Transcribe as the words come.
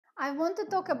I want to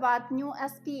talk about new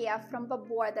SPF from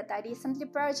Babor that I recently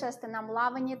purchased and I'm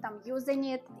loving it, I'm using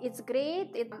it. It's great,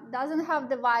 it doesn't have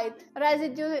the white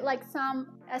residue like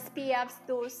some SPFs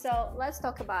do, so let's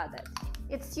talk about it.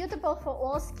 It's suitable for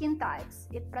all skin types.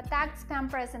 It protects,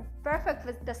 pampers, and perfect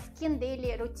with the skin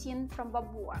daily routine from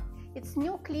Babor. It's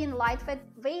new, clean,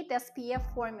 lightweight SPF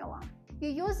formula. You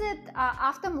use it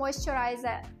after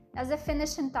moisturizer as a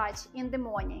finishing touch in the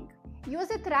morning.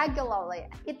 Use it regularly.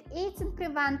 It aids in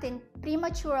preventing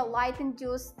premature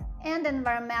light-induced and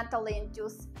environmentally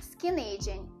induced skin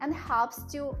aging and helps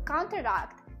to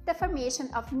counteract the formation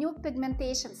of new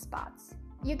pigmentation spots.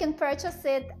 You can purchase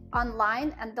it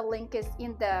online and the link is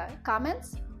in the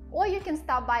comments, or you can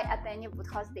stop by at any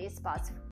Woodhouse Day spots